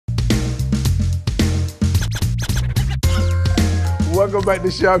Welcome back to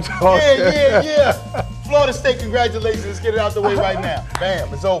ShopTalk. Yeah. Florida State, congratulations. Let's get it out the way right now.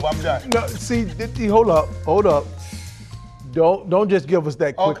 Bam, it's over. I'm done. No, see, hold up. Don't just give us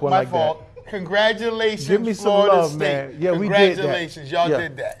that quick one my like fault. Congratulations, Give me some Florida love, State. man. Yeah, we did that. Congratulations, y'all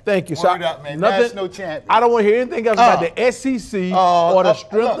did that. Thank you. Word up, man. Nothing, National champion. I don't want to hear anything else about the SEC or the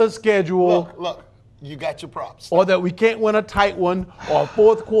strength of schedule. Look, you got your props. Or that we can't win a tight one or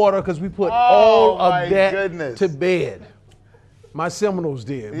fourth quarter because we put all of that to bed. My Seminoles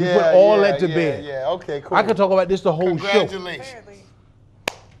did. We put all that to bed. Yeah, okay, cool. I could talk about this the whole show. Congratulations.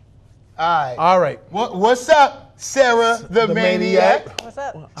 All right. What's up, Sara the Maniac? What's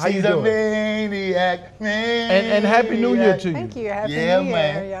up? How you She's doing? a maniac. And Happy New Year to you. Thank you. Happy Yeah, New Year,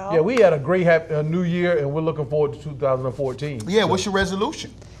 man. y'all. Yeah, we had a great New Year, and we're looking forward to 2014. Yeah, what's your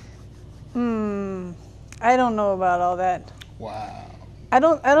resolution? I don't know about all that. Wow. I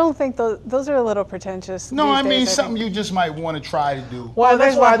don't think those are a little pretentious. No, these I mean days, something you just might want to try to do. Well,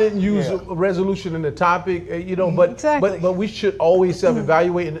 that's why I didn't use a resolution in the topic, but we should always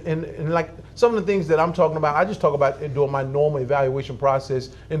self-evaluate and like some of the things that I'm talking about, I just talk about during my normal evaluation process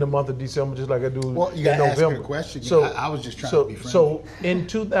in the month of December, just like I do in November. You gotta ask her a question. So I was just trying to be friendly. So in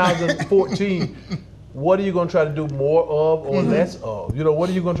 2014, what are you going to try to do more of or less of? You know, what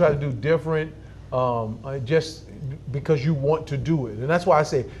are you going to try to do different? Just because you want to do it. And that's why I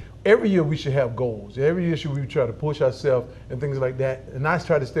say every year we should have goals. Every year should we try to push ourselves and things like that. And I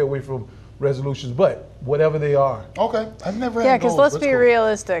try to stay away from resolutions, but whatever they are. Okay, I've never had Yeah, because goals. let's be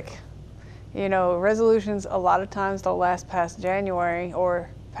realistic. You know, resolutions a lot of times don't last past January or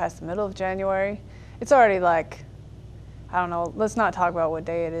past the middle of January. It's already like, I don't know, let's not talk about what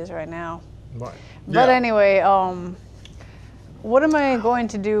day it is right now. Right. But anyway, what am I going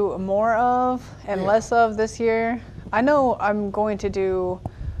to do more of and less of this year? I know I'm going to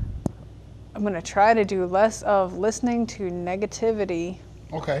try to do less of listening to negativity.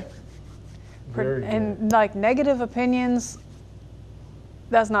 Okay. And like negative opinions,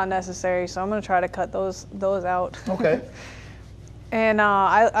 that's not necessary. So I'm going to try to cut those out. Okay. And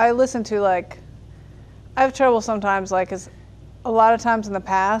I listen to I have trouble sometimes, cause a lot of times in the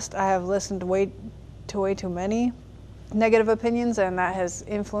past I have listened to way too many negative opinions, and that has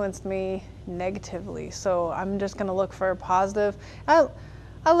influenced me negatively. So I'm just going to look for positive. I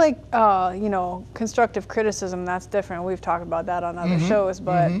like constructive criticism. That's different. We've talked about that on other shows,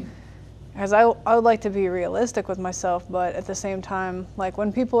 but as I would like to be realistic with myself, but at the same time, like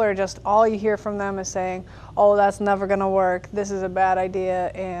when people are just all you hear from them is saying, "Oh, that's never going to work. This is a bad idea,"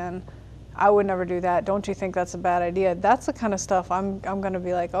 and I would never do that. Don't you think that's a bad idea? That's the kind of stuff I'm going to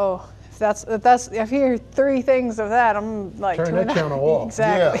be like, oh. If I hear 3 things of that, I'm like, turn that channel off.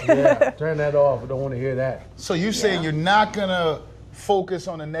 Exactly. Yeah, turn that off. I don't want to hear that. So you're saying you're not gonna focus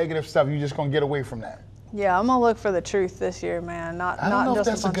on the negative stuff. You're just gonna get away from that. Yeah, I'm gonna look for the truth this year, man. I don't know if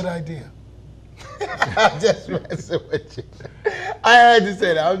that's a good idea. I'm just messing with you. I had to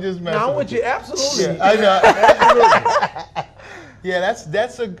say that. I'm just messing. No, I'm with you. Absolutely. Yeah, I know. Absolutely. Yeah,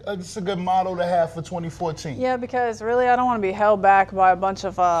 that's a good model to have for 2014. Yeah, because really I don't want to be held back by a bunch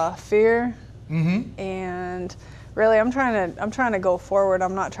of fear. And really I'm trying to go forward.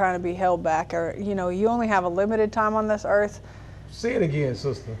 I'm not trying to be held back, or you only have a limited time on this earth. Say it again,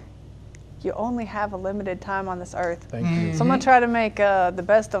 sister. You only have a limited time on this earth. Thank you. So I'm gonna try to make the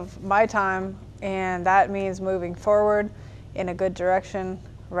best of my time, and that means moving forward in a good direction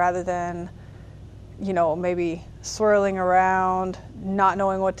rather than maybe swirling around, not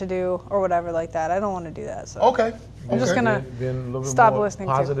knowing what to do or whatever like that. I don't want to do that. So Okay. I'm just gonna been a little stop more listening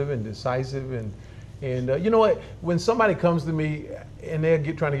positive and decisive, and you know what? When somebody comes to me and they're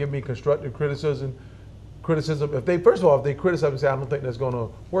trying to give me constructive criticism, if they criticize and say I don't think that's going to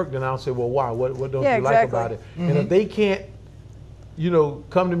work, then I'll say, well, why? What don't you like about it? And if they can't,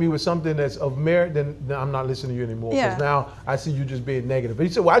 come to me with something that's of merit, then I'm not listening to you anymore. Because now I see you just being negative. But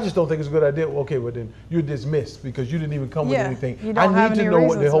he said, well, I just don't think it's a good idea. Well, okay, well then you're dismissed because you didn't even come with anything. You don't I need to know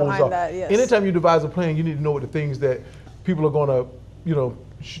what the holes are. That, yes. Anytime you devise a plan, you need to know what the things that people are going to,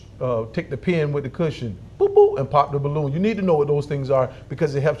 take the pen with the cushion, boop, boop, and pop the balloon. You need to know what those things are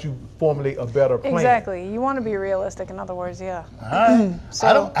because it helps you formulate a better plan. Exactly. You want to be realistic, in other words, yeah. All right.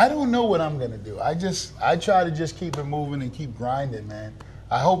 So, I don't know what I'm going to do. I try to just keep it moving and keep grinding, man.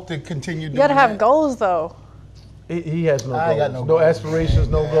 I hope to continue doing that. You got to have goals, though. He has no goals. Got no goals. Aspirations,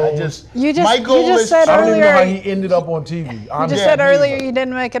 no goals. My goal is said I don't even know earlier, how he ended up on TV. You just said earlier you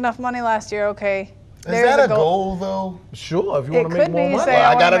didn't make enough money last year. Okay. Is that a goal, though? Sure, if you want to make more money. Well,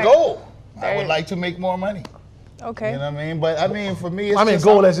 I got a goal. I would like to make more money. Okay. You know what I mean? But I mean, for me, it's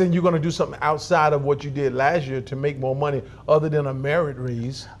goal as in you're going to do something outside of what you did last year to make more money other than a merit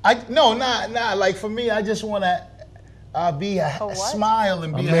raise. No, not. Like for me, I just want to be a what? smile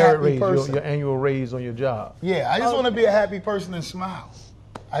and A be a merit happy raise, person. your annual raise on your job. Yeah, I just want to be a happy person and smile.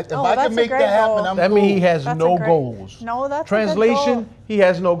 If Oh, I that's can a make great that happen, goal. I'm That cool. means he has That's no a great- goals. No, that's a good Translation, goal. he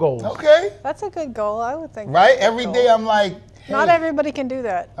has no goals. Okay, That's a good goal, I would think. right? That's a Every good day goal. I'm like, hey, Not everybody can do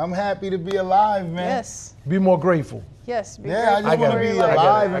that. I'm happy to be alive, man. Yes. Be more grateful. Yes. Be Yeah, I grateful just want to for be your life. alive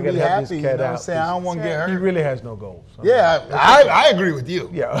I and gotta be help happy. this You cat know what I'm out. saying? I don't want to That's get right. He hurt. really has no goals. Yeah, I agree with you.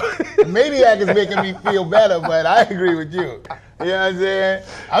 Yeah. The maniac is making me feel better, but I agree with you. You know what I'm saying?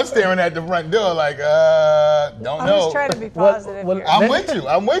 I'm staring at the front door like, don't I'm know. just trying to be Well, positive well, here. I'm with you.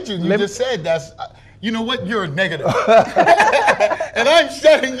 I'm with you. You Let- just said that's, you know what? You're a negative. And I'm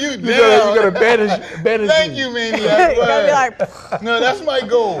shutting you down. You gotta banish Thank me. you, maniac. You gotta be like, No, that's my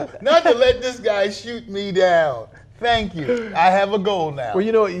goal. Not to let this guy shoot me down. Thank you. I have a goal now. Well,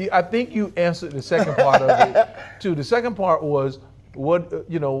 you know, I think you answered the second part of it too. The second part was what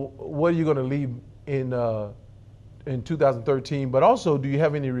what are you going to leave in 2013? But also, do you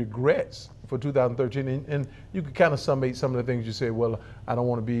have any regrets for 2013? And you could kind of summate some of the things you said. Well, I don't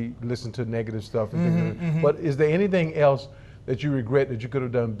want to be listening to negative stuff. And things like that. But is there anything else that you regret that you could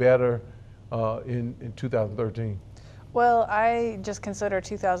have done better in 2013? well, I just consider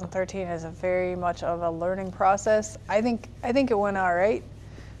 2013 as a very much of a learning process. I think it went all right,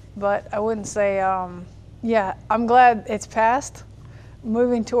 but I wouldn't say. Yeah, I'm glad it's past.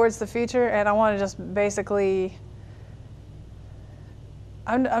 Moving towards the future, and I want to just basically.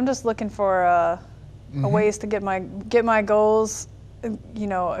 I'm just looking for ways to get my goals,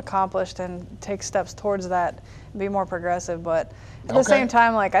 accomplished and take steps towards that, and be more progressive. But at the same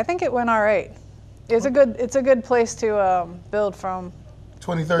time, like I think it went all right. It's a good place to build from.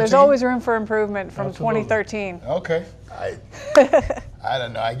 2013? There's always room for improvement from Absolutely. 2013. Okay. I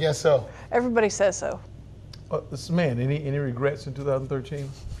don't know. I guess so. Everybody says so. Sman, any regrets in 2013?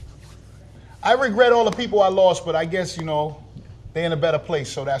 I regret all the people I lost, but I guess, they're in a better place,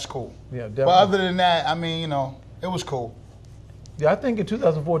 so that's cool. Yeah, But definitely. other than that, I mean, it was cool. Yeah, I think in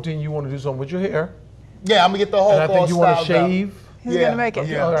 2014 you want to do something with your hair, Yeah, I'm going to get the whole and I think you want to shave. He's gonna make it.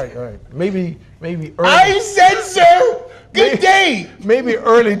 Yeah. All right. Maybe early. I said so. Good day. Maybe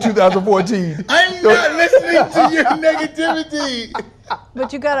early 2014. I'm not listening to your negativity.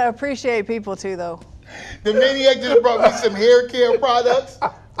 But you gotta appreciate people too, though. The maniac just brought me some hair care products.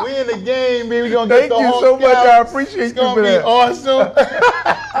 We in the game, baby. We're gonna Thank get the you whole so much. count. I appreciate It's you gonna for be that.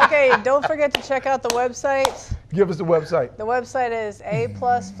 awesome. Okay, don't forget to check out the website. Give us the website. The website is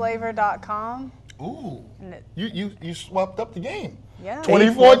aplusflavor.com. Ooh, And it- you swapped up the game. Yeah.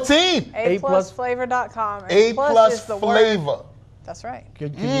 2014. aplusflavor.com. And A plus is the word. flavor. That's right.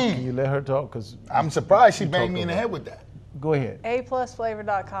 Can you let her talk? Cause I'm surprised she You banged talked me in the over. head with that. go ahead.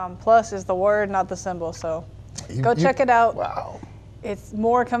 aplusflavor.com. Plus is the word, not the symbol. So go You- check it out. Wow. It's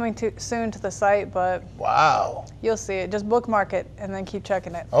more coming soon to the site, but Wow. you'll see it. Just bookmark it and then keep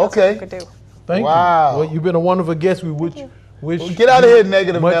checking it. That's Okay. what you could do. Thank Wow. you. Well, you've been a wonderful guest. We wish Get out of here,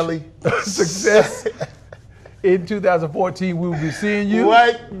 negative much Nelly. success in 2014. We will be seeing you.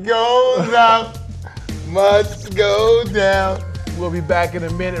 What goes up must go down. We'll be back in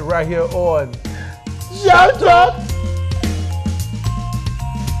a minute right here on ShopTalk